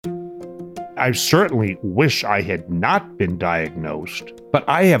I certainly wish I had not been diagnosed, but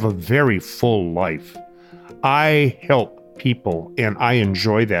I have a very full life. I help people, and I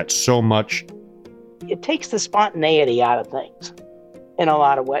enjoy that so much. It takes the spontaneity out of things in a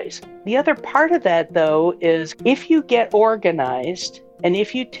lot of ways. The other part of that, though, is if you get organized and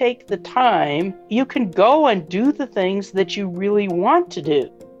if you take the time, you can go and do the things that you really want to do.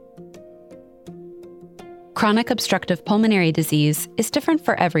 Chronic obstructive pulmonary disease is different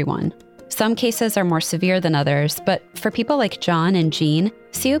for everyone. Some cases are more severe than others, but for people like John and Jean,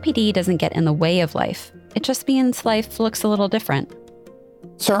 COPD doesn't get in the way of life. It just means life looks a little different.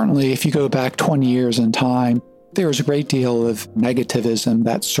 Certainly, if you go back 20 years in time, there was a great deal of negativism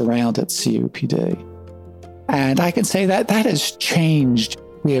that surrounded COPD. And I can say that that has changed.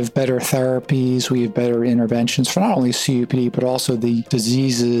 We have better therapies, we have better interventions for not only COPD, but also the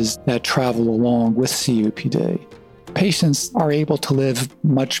diseases that travel along with COPD. Patients are able to live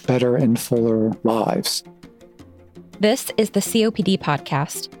much better and fuller lives. This is the COPD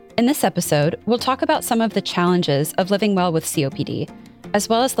podcast. In this episode, we'll talk about some of the challenges of living well with COPD, as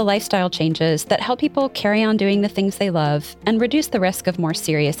well as the lifestyle changes that help people carry on doing the things they love and reduce the risk of more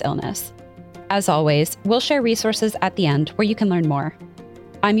serious illness. As always, we'll share resources at the end where you can learn more.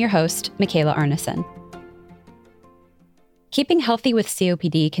 I'm your host, Michaela Arneson. Keeping healthy with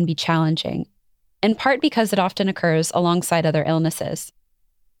COPD can be challenging, in part because it often occurs alongside other illnesses.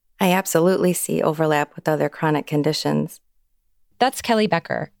 I absolutely see overlap with other chronic conditions. That's Kelly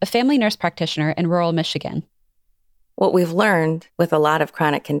Becker, a family nurse practitioner in rural Michigan. What we've learned with a lot of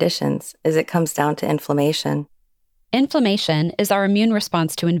chronic conditions is it comes down to inflammation. Inflammation is our immune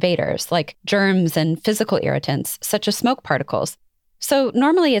response to invaders like germs and physical irritants, such as smoke particles. So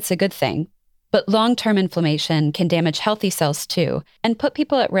normally it's a good thing, but long-term inflammation can damage healthy cells too and put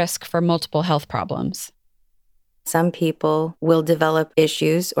people at risk for multiple health problems. Some people will develop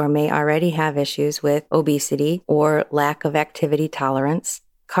issues or may already have issues with obesity or lack of activity tolerance.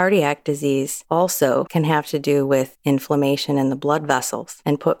 Cardiac disease also can have to do with inflammation in the blood vessels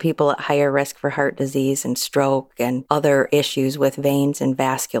and put people at higher risk for heart disease and stroke and other issues with veins and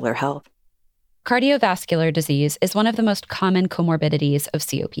vascular health. Cardiovascular disease is one of the most common comorbidities of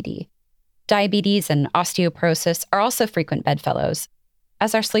COPD. Diabetes and osteoporosis are also frequent bedfellows,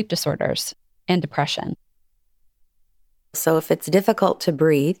 as are sleep disorders and depression. So if it's difficult to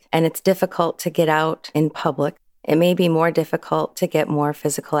breathe and it's difficult to get out in public, it may be more difficult to get more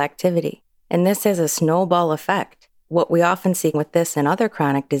physical activity. And this has a snowball effect. What we often see with this and other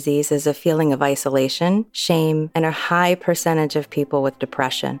chronic disease is a feeling of isolation, shame, and a high percentage of people with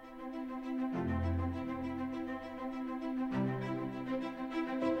depression.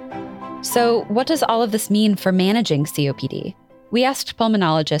 So what does all of this mean for managing COPD? We asked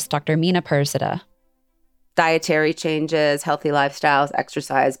pulmonologist Dr. Mina Perzida. Dietary changes, healthy lifestyles,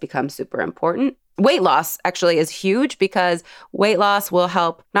 exercise become super important. Weight loss actually is huge because weight loss will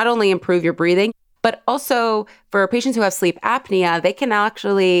help not only improve your breathing, but also for patients who have sleep apnea, they can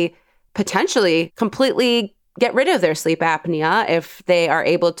actually potentially completely get rid of their sleep apnea if they are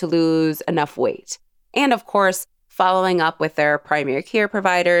able to lose enough weight. And of course, following up with their primary care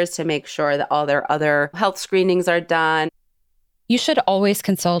providers to make sure that all their other health screenings are done. You should always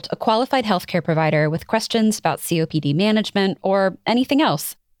consult a qualified healthcare provider with questions about COPD management or anything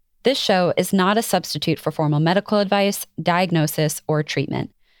else. This show is not a substitute for formal medical advice, diagnosis, or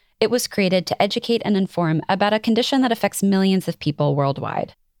treatment. It was created to educate and inform about a condition that affects millions of people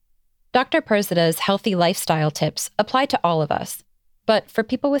worldwide. Dr. Perzida's healthy lifestyle tips apply to all of us. But for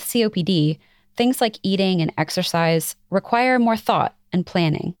people with COPD, things like eating and exercise require more thought and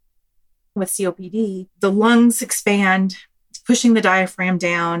planning. With COPD, the lungs expand, pushing the diaphragm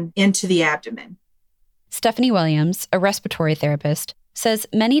down into the abdomen. Stephanie Williams, a respiratory therapist, says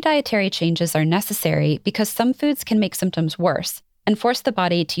many dietary changes are necessary because some foods can make symptoms worse and force the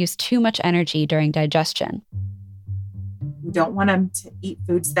body to use too much energy during digestion. We don't want them to eat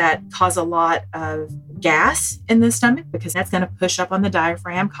foods that cause a lot of gas in the stomach because that's going to push up on the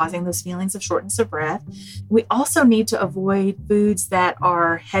diaphragm, causing those feelings of shortness of breath. We also need to avoid foods that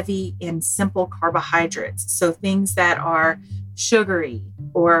are heavy in simple carbohydrates. So things that are sugary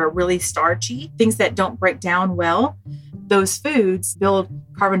or really starchy, things that don't break down well. Those foods build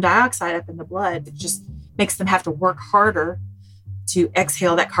carbon dioxide up in the blood. It just makes them have to work harder to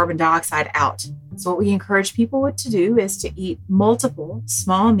exhale that carbon dioxide out. So what we encourage people to do is to eat multiple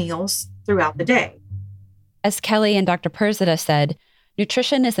small meals throughout the day. As Kelly and Dr. Perzida said,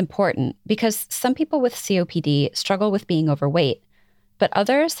 nutrition is important because some people with COPD struggle with being overweight, but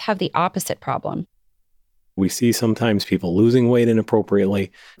others have the opposite problem. We see sometimes people losing weight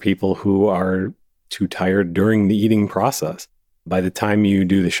inappropriately, people who are too tired during the eating process. By the time you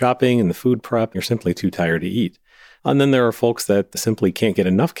do the shopping and the food prep, you're simply too tired to eat. And then there are folks that simply can't get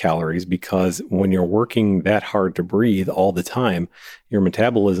enough calories because when you're working that hard to breathe all the time, your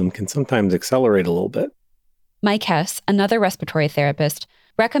metabolism can sometimes accelerate a little bit. Mike Hess, another respiratory therapist,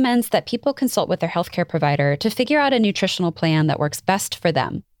 recommends that people consult with their healthcare provider to figure out a nutritional plan that works best for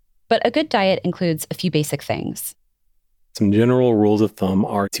them. But a good diet includes a few basic things. Some general rules of thumb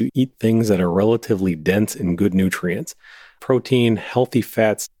are to eat things that are relatively dense in good nutrients. Protein, healthy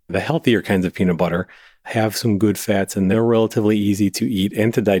fats, the healthier kinds of peanut butter have some good fats and they're relatively easy to eat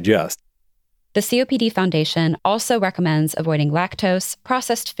and to digest. The COPD Foundation also recommends avoiding lactose,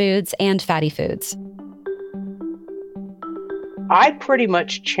 processed foods, and fatty foods. I pretty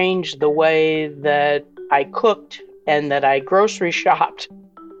much changed the way that I cooked and that I grocery shopped.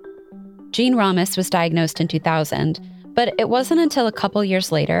 Jean Ramis was diagnosed in 2000, but it wasn't until a couple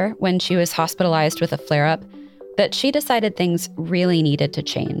years later, when she was hospitalized with a flare-up, that she decided things really needed to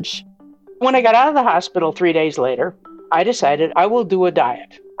change. When I got out of the hospital 3 days later, I decided I will do a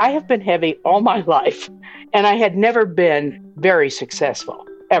diet. I have been heavy all my life, and I had never been very successful,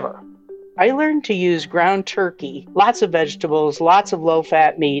 ever. I learned to use ground turkey, lots of vegetables, lots of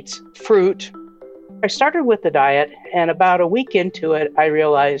low-fat meats, fruit. I started with the diet, and about a week into it, I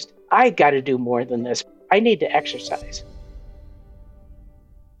realized I got to do more than this. I need to exercise.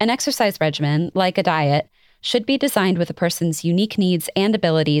 An exercise regimen, like a diet, should be designed with a person's unique needs and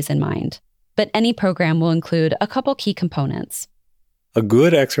abilities in mind. But any program will include a couple key components. A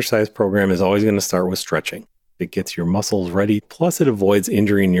good exercise program is always going to start with stretching. It gets your muscles ready, plus it avoids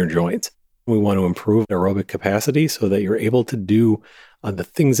injury in your joints. We want to improve aerobic capacity so that you're able to do the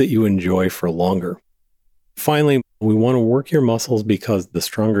things that you enjoy for longer. Finally, we want to work your muscles because the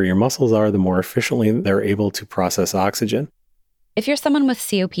stronger your muscles are, the more efficiently they're able to process oxygen. If you're someone with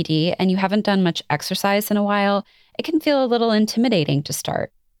COPD and you haven't done much exercise in a while, it can feel a little intimidating to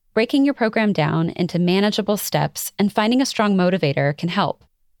start. Breaking your program down into manageable steps and finding a strong motivator can help.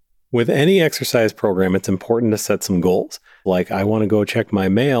 With any exercise program, it's important to set some goals. Like, I want to go check my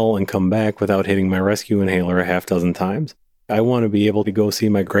mail and come back without hitting my rescue inhaler a half dozen times. I want to be able to go see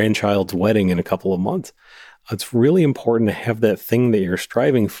my grandchild's wedding in a couple of months. It's really important to have that thing that you're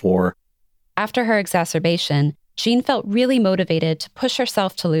striving for. After her exacerbation, Jean felt really motivated to push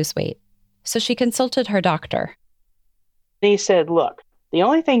herself to lose weight. So she consulted her doctor. He said, look, the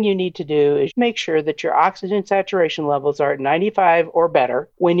only thing you need to do is make sure that your oxygen saturation levels are at 95 or better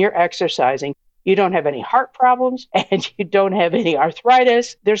when you're exercising. You don't have any heart problems and you don't have any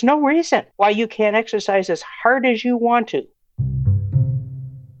arthritis. There's no reason why you can't exercise as hard as you want to.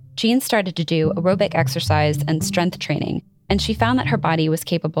 Jean started to do aerobic exercise and strength training, and she found that her body was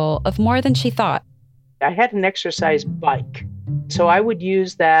capable of more than she thought. I had an exercise bike. So I would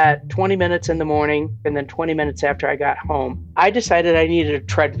use that 20 minutes in the morning and then 20 minutes after I got home. I decided I needed a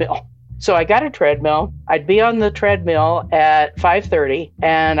treadmill. So I got a treadmill. I'd be on the treadmill at 5:30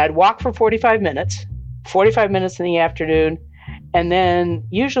 and I'd walk for 45 minutes in the afternoon. And then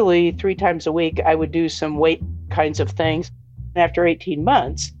usually 3 times a week, I would do some weight kinds of things. After 18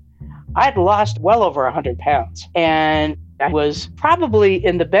 months, I'd lost well over 100 pounds. And I was probably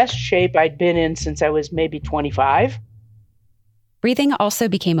in the best shape I'd been in since I was maybe 25. Breathing also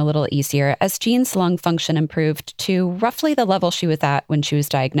became a little easier as Jean's lung function improved to roughly the level she was at when she was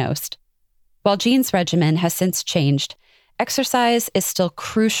diagnosed. While Jean's regimen has since changed, exercise is still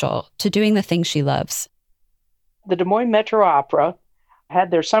crucial to doing the things she loves. The Des Moines Metro Opera had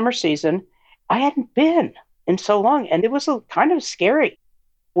their summer season. I hadn't been in so long, and it was kind of scary.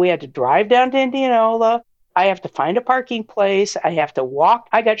 We had to drive down to Indianola. I have to find a parking place. I have to walk.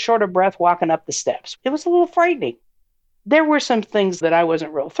 I got short of breath walking up the steps. It was a little frightening. There were some things that I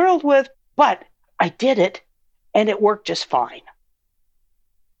wasn't real thrilled with, but I did it, and it worked just fine.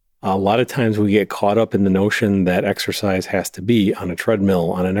 A lot of times we get caught up in the notion that exercise has to be on a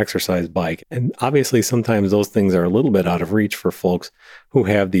treadmill, on an exercise bike. And obviously, sometimes those things are a little bit out of reach for folks who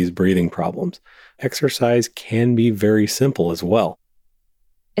have these breathing problems. Exercise can be very simple as well.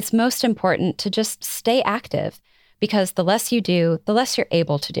 It's most important to just stay active, because the less you do, the less you're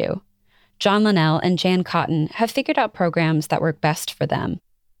able to do. John Linnell and Jan Cotton have figured out programs that work best for them.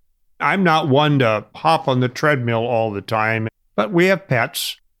 I'm not one to hop on the treadmill all the time, but we have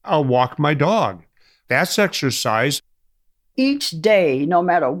pets. I'll walk my dog. That's exercise. Each day, no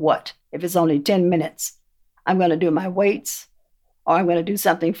matter what, if it's only 10 minutes, I'm going to do my weights, or I'm going to do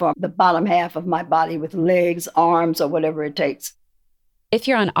something for the bottom half of my body with legs, arms, or whatever it takes. If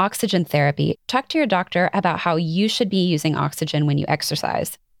you're on oxygen therapy, talk to your doctor about how you should be using oxygen when you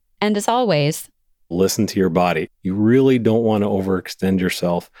exercise. And as always, Listen to your body. You really don't want to overextend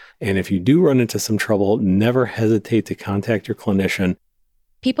yourself. And if you do run into some trouble, never hesitate to contact your clinician.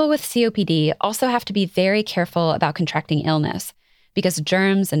 People with COPD also have to be very careful about contracting illness because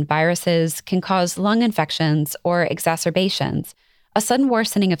germs and viruses can cause lung infections or exacerbations, a sudden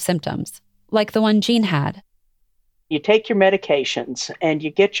worsening of symptoms, like the one Jean had. You take your medications and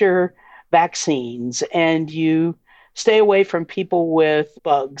you get your vaccines and you stay away from people with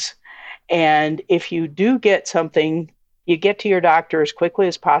bugs. And if you do get something, you get to your doctor as quickly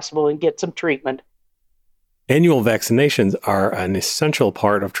as possible and get some treatment. Annual vaccinations are an essential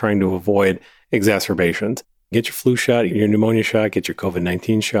part of trying to avoid exacerbations. Get your flu shot, your pneumonia shot, get your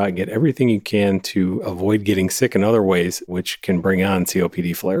COVID-19 shot, get everything you can to avoid getting sick in other ways, which can bring on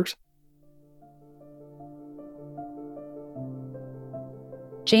COPD flares.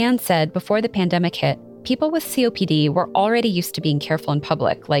 Jan said before the pandemic hit, people with COPD were already used to being careful in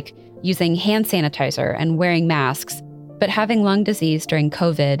public, like using hand sanitizer and wearing masks, but having lung disease during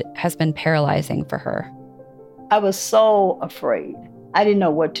COVID has been paralyzing for her. I was so afraid. I didn't know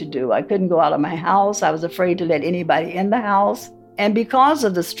what to do. I couldn't go out of my house. I was afraid to let anybody in the house. And because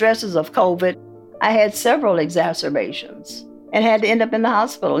of the stresses of COVID, I had several exacerbations and had to end up in the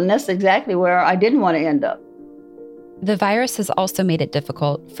hospital. And that's exactly where I didn't want to end up. The virus has also made it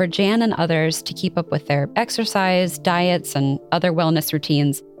difficult for Jan and others to keep up with their exercise, diets, and other wellness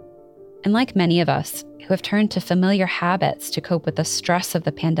routines. And like many of us who have turned to familiar habits to cope with the stress of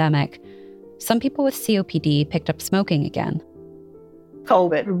the pandemic, some people with COPD picked up smoking again.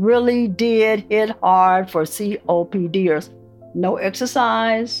 COVID really did hit hard for COPDers. No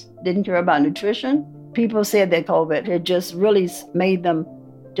exercise, didn't care about nutrition. People said that COVID had just really made them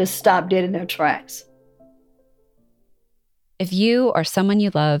just stop dead in their tracks. If you or someone you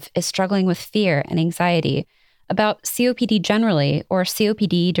love is struggling with fear and anxiety about COPD generally or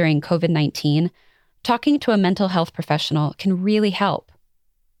COPD during COVID-19, talking to a mental health professional can really help.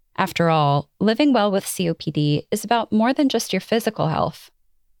 After all, living well with COPD is about more than just your physical health.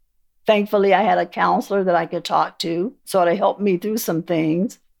 Thankfully, I had a counselor that I could talk to, so it helped me through some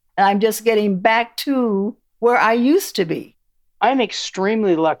things. And I'm just getting back to where I used to be. I'm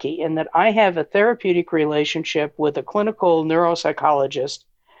extremely lucky in that I have a therapeutic relationship with a clinical neuropsychologist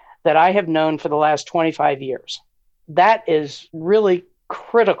that I have known for the last 25 years. That is really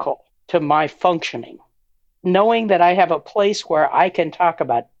critical to my functioning. Knowing that I have a place where I can talk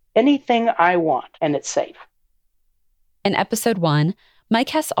about anything I want and it's safe. In episode 1, Mike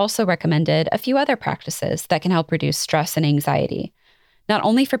Hess also recommended a few other practices that can help reduce stress and anxiety, not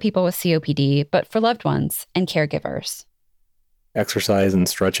only for people with COPD, but for loved ones and caregivers. Exercise and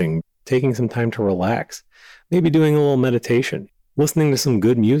stretching, taking some time to relax, maybe doing a little meditation, listening to some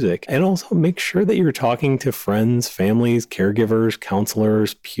good music, and also make sure that you're talking to friends, families, caregivers,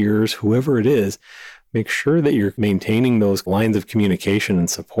 counselors, peers, whoever it is. Make sure that you're maintaining those lines of communication and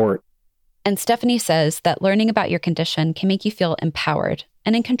support. And Stephanie says that learning about your condition can make you feel empowered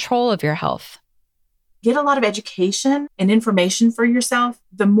and in control of your health. Get a lot of education and information for yourself.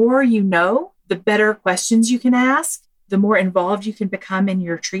 The more you know, the better questions you can ask, the more involved you can become in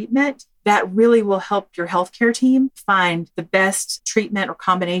your treatment. That really will help your healthcare team find the best treatment or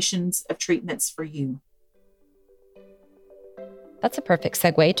combinations of treatments for you. That's a perfect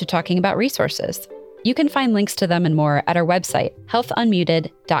segue to talking about resources. You can find links to them and more at our website,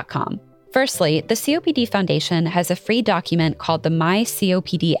 healthunmuted.com. Firstly, the COPD Foundation has a free document called the My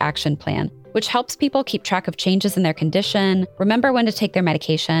COPD Action Plan, which helps people keep track of changes in their condition, remember when to take their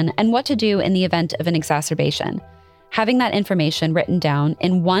medication, and what to do in the event of an exacerbation. Having that information written down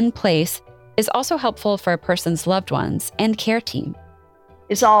in one place is also helpful for a person's loved ones and care team.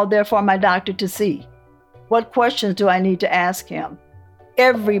 It's all there for my doctor to see. What questions do I need to ask him?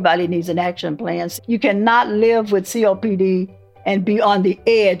 Everybody needs an action plan. You cannot live with COPD and be on the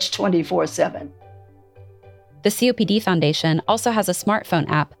edge 24/7. The COPD Foundation also has a smartphone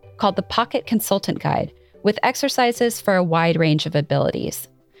app called the Pocket Consultant Guide with exercises for a wide range of abilities.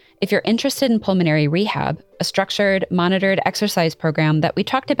 If you're interested in pulmonary rehab, a structured, monitored exercise program that we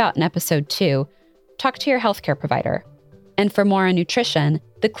talked about in episode 2, talk to your healthcare provider. And for more on nutrition,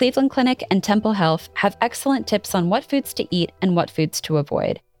 the Cleveland Clinic and Temple Health have excellent tips on what foods to eat and what foods to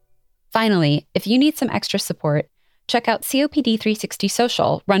avoid. Finally, if you need some extra support, check out COPD 360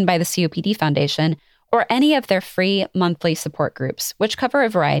 Social, run by the COPD Foundation, or any of their free monthly support groups, which cover a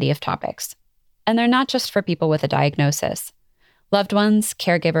variety of topics. And they're not just for people with a diagnosis. Loved ones,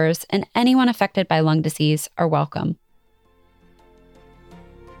 caregivers, and anyone affected by lung disease are welcome.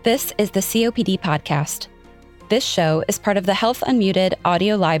 This is the COPD Podcast. This show is part of the Health Unmuted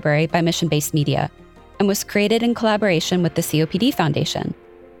audio library by Mission Based Media and was created in collaboration with the COPD Foundation.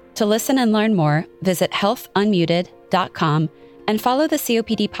 To listen and learn more, visit healthunmuted.com and follow the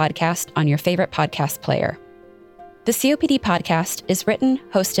COPD podcast on your favorite podcast player. The COPD podcast is written,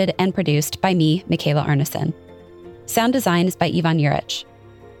 hosted, and produced by me, Michaela Arneson. Sound design is by Ivan Jurich.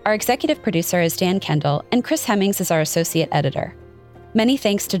 Our executive producer is Dan Kendall, and Chris Hemmings is our associate editor. Many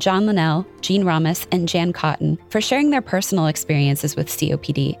thanks to John Linnell, Jean Ramos, and Jan Cotton for sharing their personal experiences with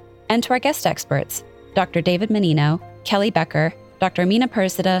COPD, and to our guest experts, Dr. David Menino, Kelly Becker, Dr. Amina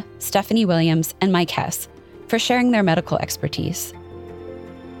Persida, Stephanie Williams, and Mike Hess, for sharing their medical expertise.